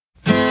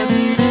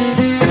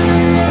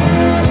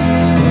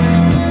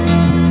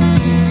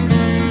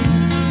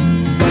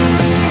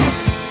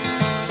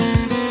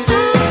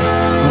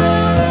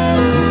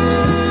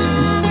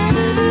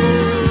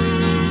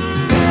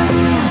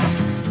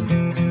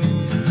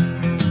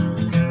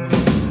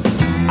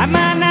 I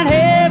might not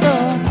have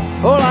a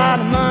whole lot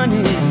of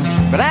money,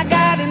 but I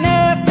got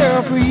enough,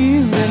 girl, for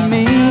you and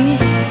me.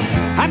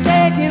 I'm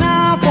taking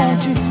off,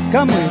 won't you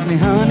come with me,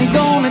 honey?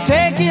 Gonna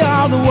take you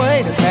all the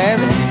way to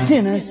Paris,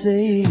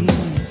 Tennessee.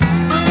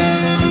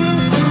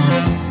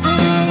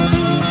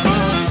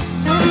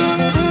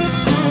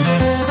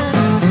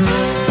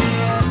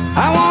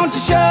 I want to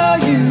show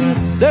you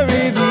the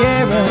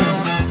Riviera.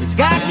 It's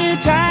got new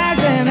tires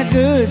and a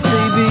good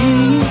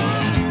CB.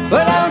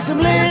 Put on some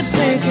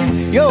lipstick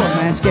and your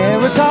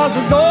mascara, 'cause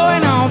we're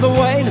going all the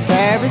way to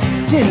Paris,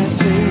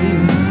 Tennessee.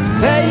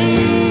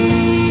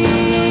 Baby,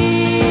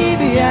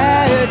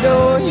 I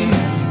adore you.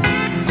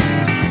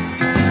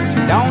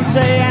 Don't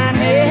say I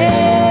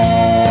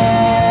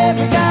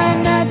never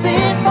done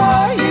nothing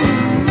for you.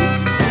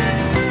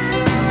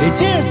 It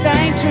just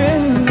ain't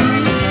true.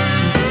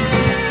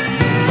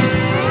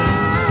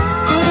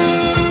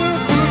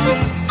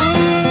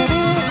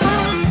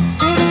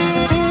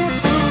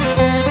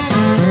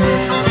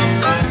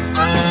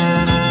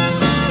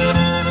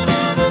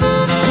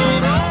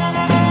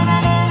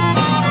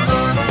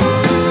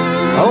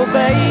 Oh,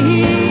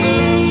 baby,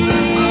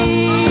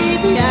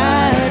 I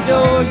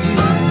adore you.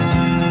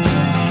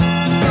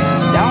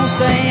 Don't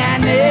say I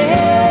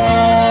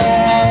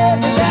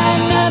never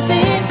done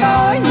nothing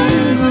for you.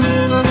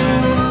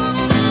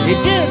 It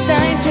just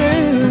ain't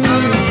true.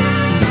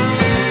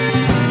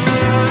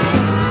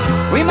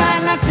 We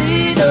might not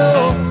see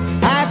no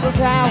Eiffel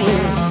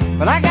Tower,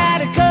 but I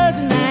got a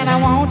cousin that I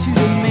want you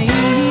to meet.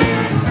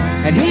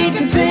 And he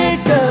can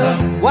pick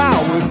up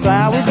wildwood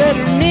flower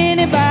better than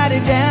anybody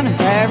down in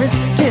Paris,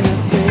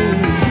 Tennessee.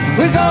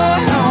 We're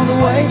going all the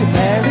way to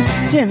Paris,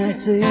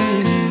 Tennessee.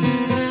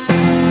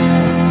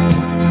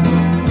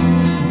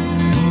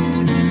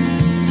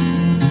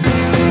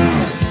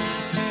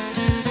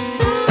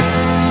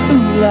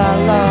 Ooh la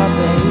la,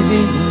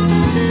 baby,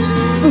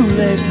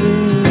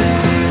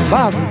 voulez-vous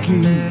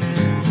barbecue?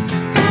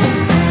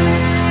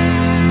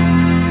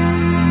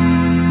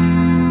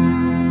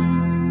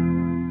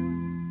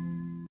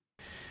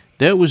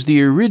 That was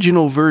the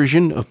original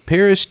version of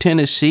Paris,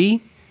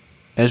 Tennessee,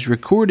 as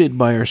recorded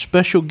by our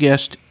special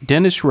guest,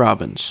 Dennis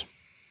Robbins.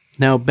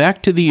 Now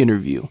back to the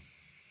interview.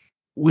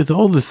 With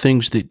all the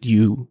things that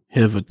you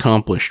have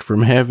accomplished,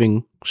 from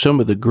having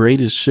some of the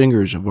greatest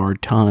singers of our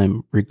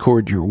time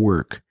record your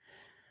work,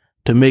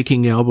 to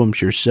making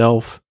albums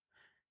yourself,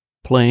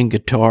 playing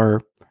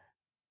guitar,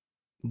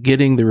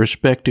 getting the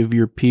respect of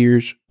your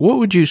peers, what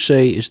would you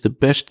say is the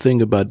best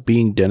thing about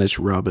being Dennis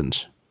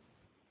Robbins?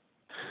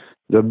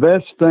 The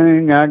best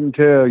thing I can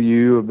tell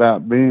you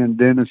about being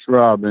Dennis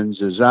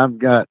Robbins is I've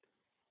got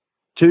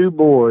two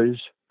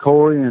boys,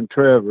 Corey and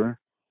Trevor.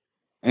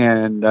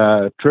 And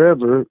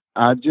Trevor,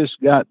 I just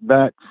got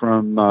back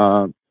from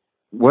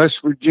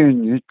West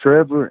Virginia.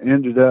 Trevor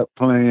ended up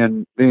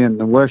being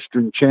the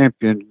Western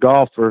champion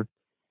golfer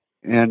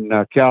in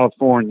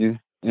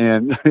California.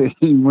 And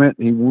he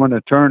won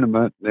a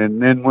tournament and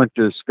then went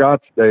to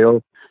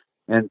Scottsdale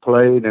and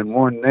played and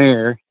won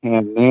there.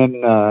 And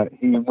then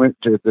he went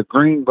to the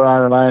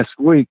Greenbrier last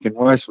week in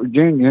West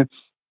Virginia,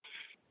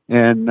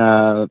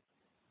 and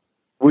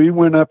we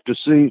went up to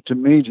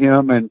meet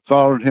him and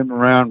followed him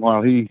around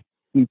while he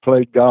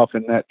played golf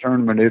in that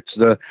tournament. It's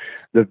the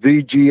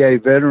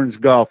VGA, Veterans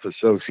Golf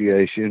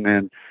Association,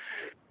 and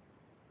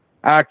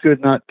I could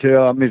not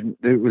tell. I mean,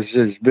 it was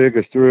as big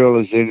a thrill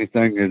as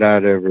anything that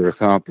I'd ever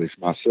accomplished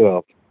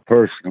myself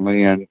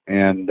personally.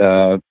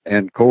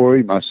 And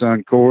Corey, my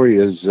son Corey,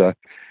 is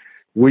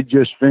we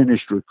just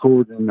finished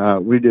recording.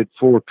 We did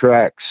 4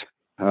 tracks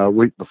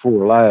week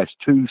before last,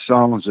 2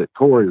 songs that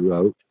Corey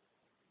wrote.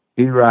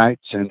 He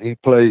writes and he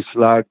plays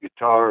slide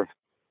guitar a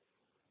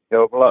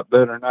hell of a lot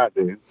better than I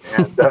do.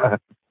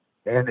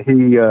 And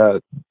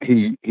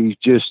he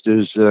just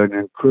is an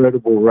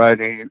incredible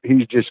writer.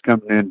 He's just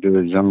coming into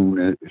his own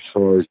as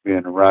far as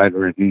being a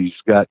writer. And he's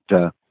got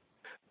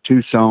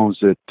 2 songs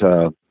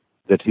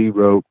that he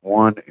wrote.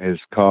 One is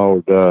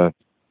called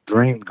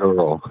Dream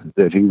Girl,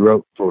 that he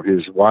wrote for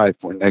his wife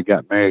when they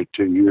got married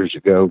 2 years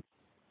ago.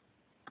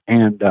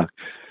 And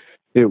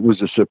it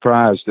was a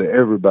surprise to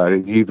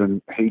everybody.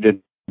 Even he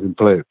didn't even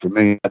play it for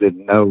me. I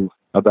didn't know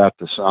about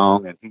the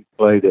song, and he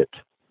played it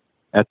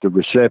at the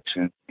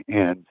reception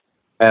and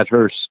had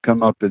her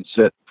come up and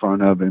sit in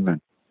front of him,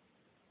 and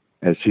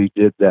as he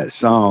did that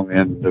song,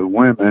 and the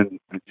women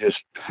just,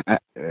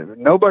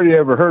 nobody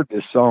ever heard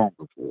this song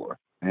before.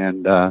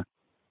 And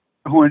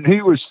when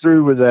he was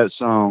through with that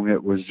song,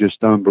 it was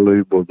just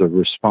unbelievable, the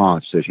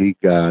response that he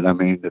got. I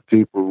mean, the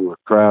people were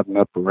crowding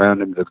up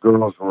around him. The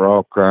girls were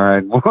all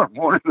crying.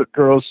 One of the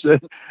girls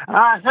said,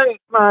 "I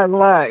hate my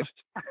life."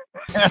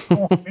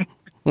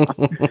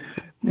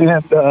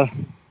 And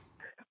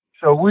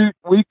so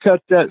we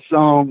cut that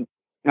song.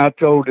 I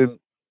told him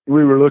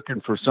we were looking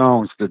for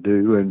songs to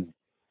do, and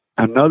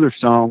another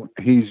song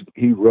he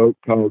wrote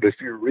called "If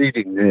You're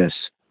Reading This,"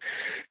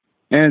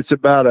 and it's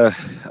about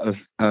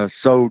a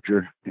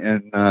soldier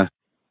and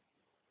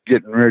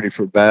getting ready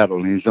for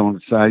battle. He's on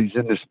the side. He's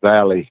in this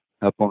valley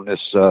up on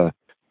this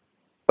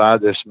by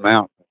this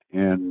mountain,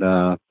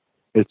 and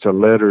it's a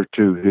letter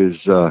to his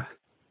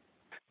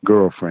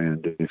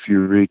girlfriend. If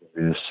you're reading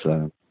this,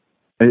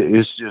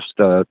 it's just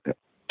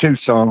 2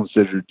 songs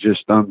that are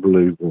just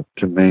unbelievable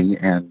to me.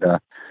 And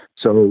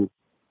so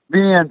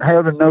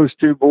having those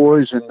 2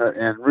 boys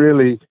and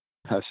really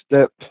a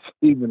step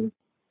even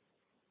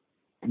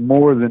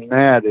more than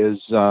that is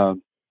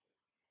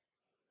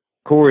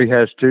Corey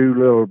has 2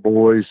 little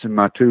boys and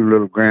my 2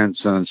 little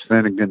grandsons,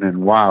 Finnegan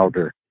and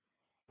Wilder,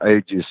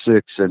 ages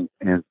 6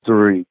 and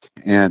 3.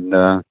 And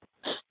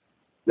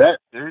that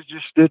there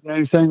just didn't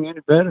anything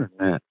any better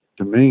than that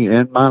to me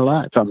in my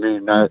life. I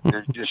mean,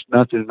 there's just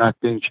nothing I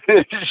can.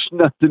 There's just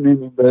nothing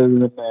any better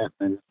than that,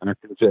 man. I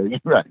can tell you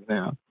right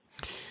now.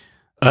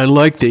 I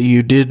like that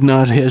you did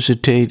not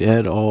hesitate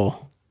at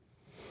all.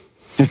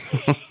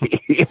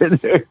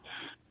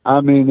 I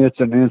mean, it's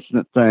an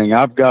instant thing.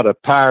 I've got a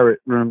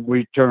pirate room.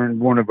 We turned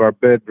one of our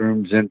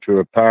bedrooms into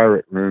a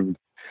pirate room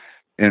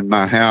in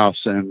my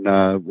house,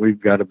 and we've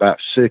got about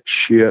 6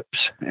 ships,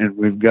 and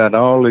we've got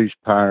all these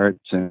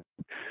pirates, and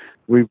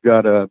we've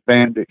got a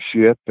bandit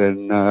ship,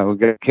 and we've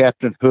got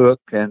Captain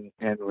Hook, and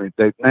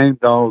they've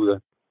named all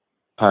the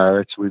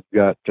pirates. We've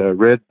got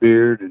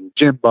Redbeard and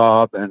Jim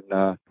Bob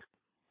and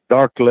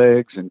Dark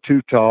Legs and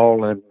Too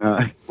Tall, and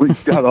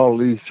we've got all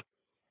these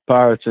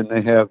pirates, and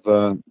they have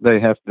to,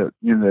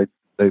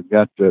 they've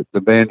got the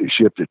bandit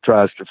ship that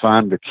tries to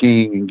find the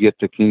king and get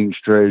the king's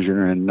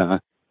treasure, and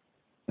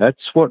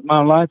that's what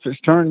my life has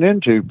turned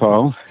into,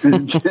 Paul.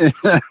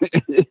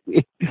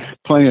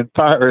 Playing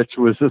pirates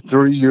with a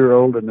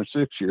 3-year-old and a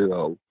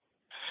 6-year-old.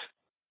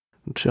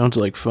 It sounds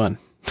like fun.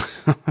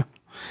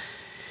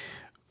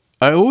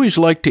 I always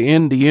like to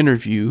end the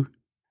interview.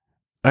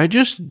 I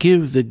just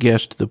give the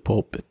guest the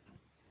pulpit,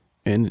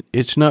 and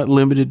it's not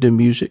limited to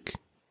music.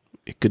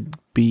 It could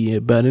be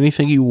about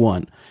anything you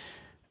want.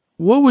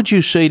 What would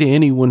you say to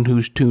anyone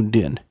who's tuned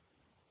in?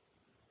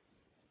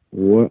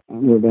 What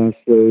would I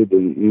say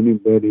to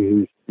anybody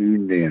who's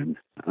tuned in?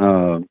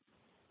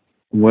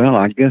 Well,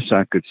 I guess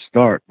I could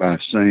start by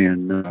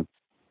saying,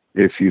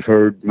 if you've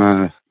heard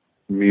my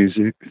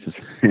music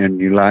and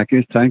you like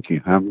it, thank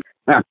you. I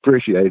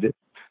appreciate it.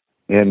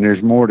 And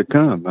there's more to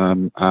come.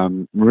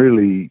 I'm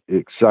really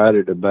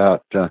excited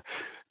about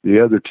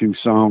the other 2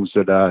 songs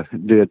that I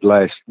did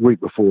week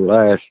before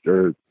last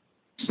are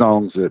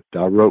songs that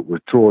I wrote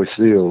with Troy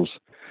Seals.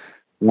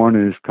 One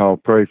is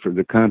called Pray for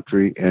the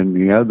Country, and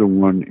the other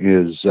one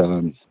is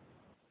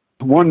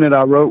one that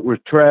I wrote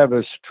with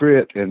Travis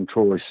Tritt and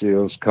Troy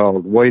Seals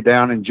called Way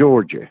Down in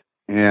Georgia.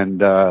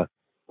 And we're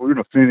going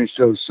to finish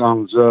those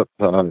songs up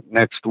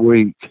next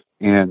week.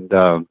 And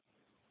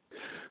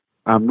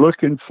I'm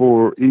looking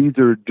for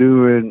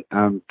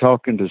I'm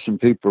talking to some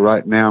people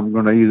right now. I'm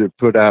going to either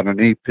put out an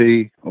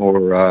EP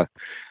or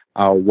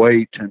I'll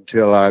wait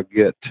until I've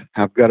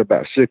got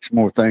about 6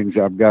 more things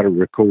I've got to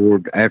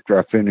record after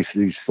I finish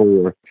these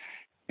 4.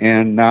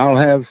 And I'll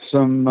have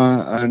some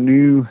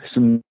new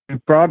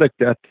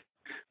product out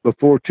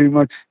before too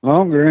much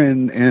longer,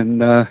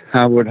 and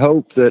I would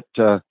hope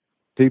that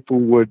people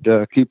would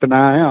keep an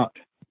eye out,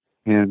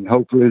 and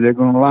hopefully they're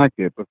going to like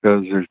it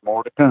because there's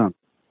more to come.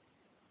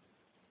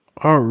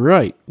 All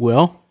right.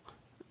 Well,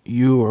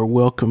 you are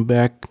welcome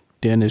back,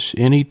 Dennis,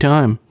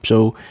 anytime.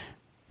 So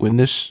when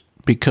this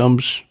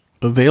becomes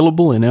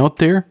available and out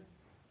there,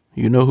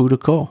 you know who to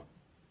call.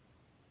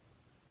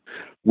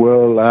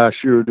 Well, I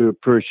sure do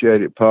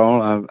appreciate it,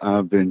 Paul.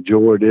 I've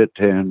enjoyed it,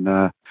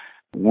 and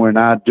when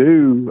I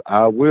do,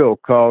 I will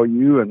call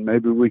you, and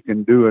maybe we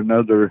can do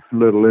another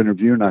little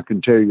interview, and I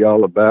can tell you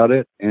all about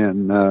it,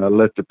 and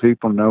let the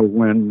people know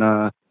when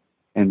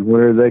and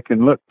where they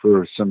can look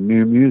for some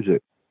new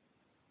music.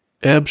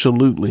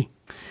 Absolutely.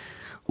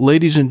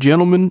 Ladies and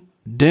gentlemen,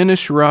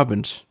 Dennis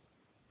Robbins,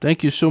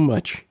 thank you so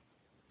much.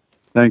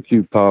 Thank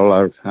you,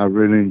 Paul. I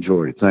really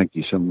enjoyed it. Thank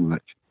you so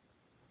much.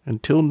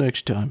 Until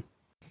next time.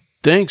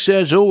 Thanks,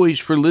 as always,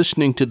 for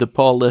listening to the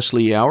Paul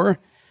Leslie Hour.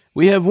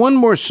 We have one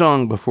more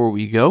song before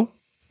we go.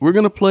 We're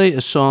going to play a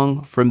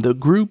song from the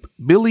group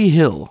Billy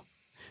Hill.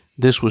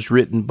 This was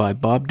written by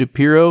Bob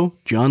DiPiero,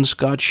 John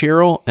Scott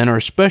Sherrill, and our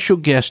special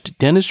guest,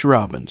 Dennis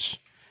Robbins.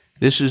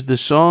 This is the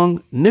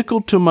song,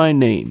 Nickel to My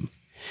Name.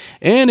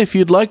 And if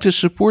you'd like to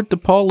support the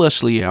Paul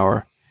Leslie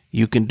Hour,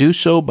 you can do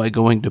so by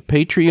going to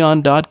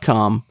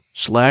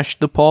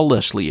patreon.com/the Paul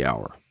Leslie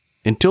Hour.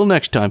 Until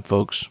next time,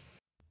 folks.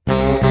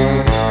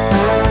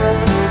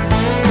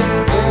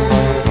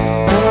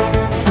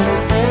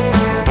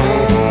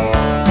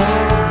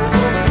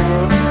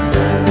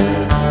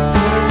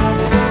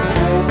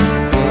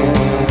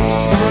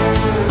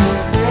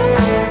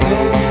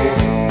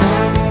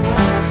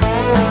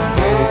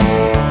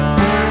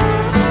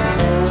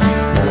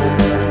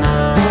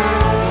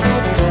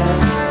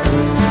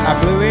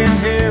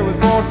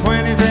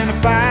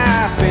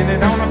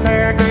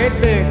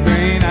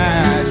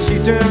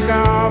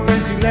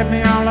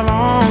 Me all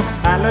along,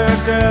 I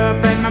looked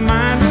up and my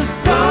mind was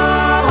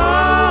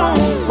gone.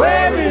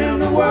 Where in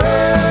the world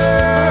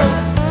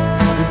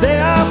did they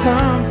all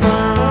come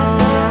from?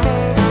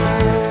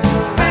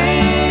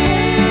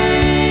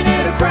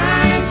 Painted a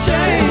crying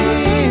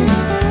shame.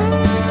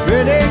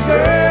 Pretty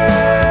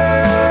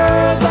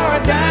girls are a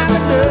dime a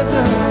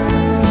dozen,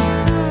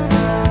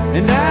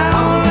 and I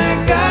only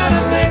got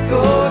a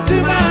nickel to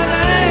my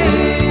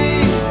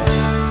name.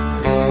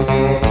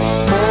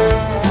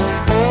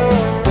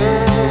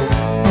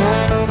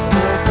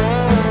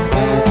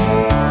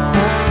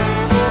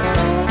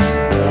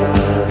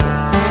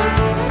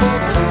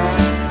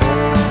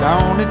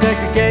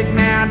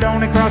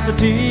 The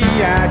T,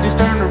 I just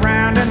turned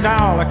around and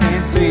all I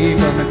can see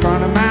from in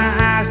front of my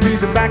eyes to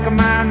the back of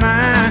my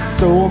mind.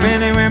 So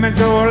many women,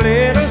 so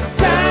little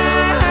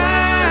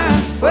time.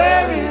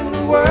 Where in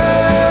the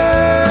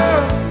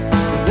world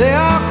did they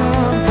all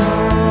come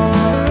from?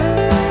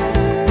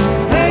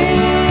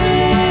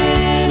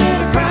 Painted a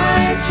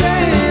crying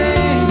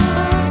shame.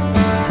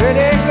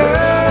 Pretty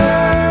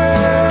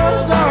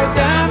girls are a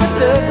dime a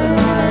dozen,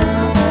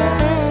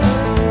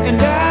 and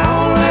I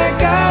only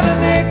got a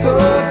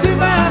nickel to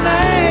my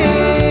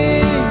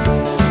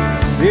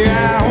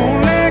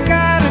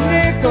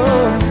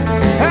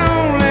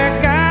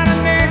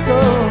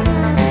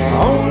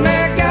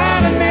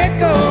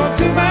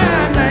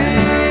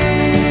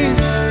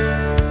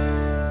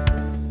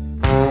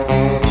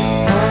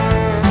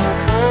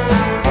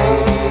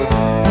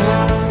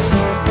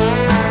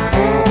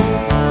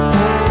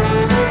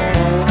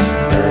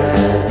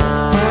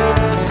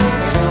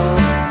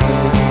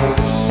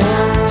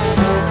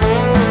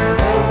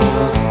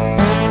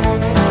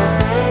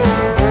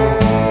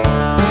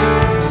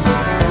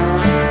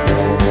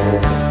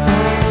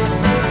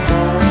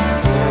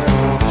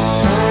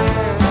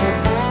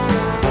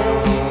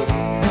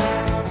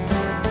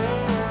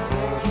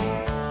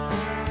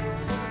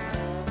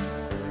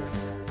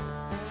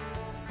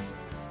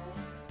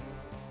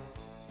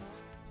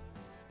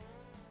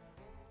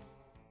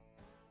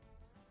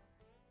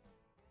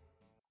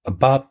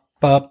Bop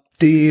bop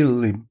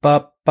dealy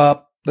bop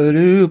bop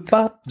ba-doo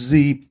bop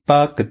zee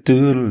bop a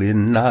doodly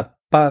not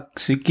bop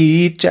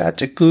shiki cha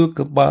cha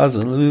kuka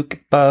baza luka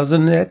baza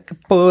neck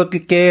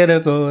poke get a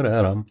go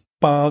da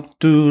bop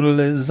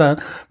doodly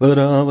zan but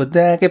over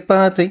dake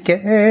party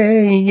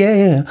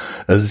yeah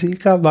a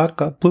zika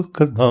baka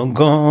puka long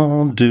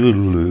gone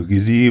doodly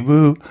giddy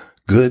boo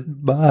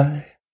goodbye.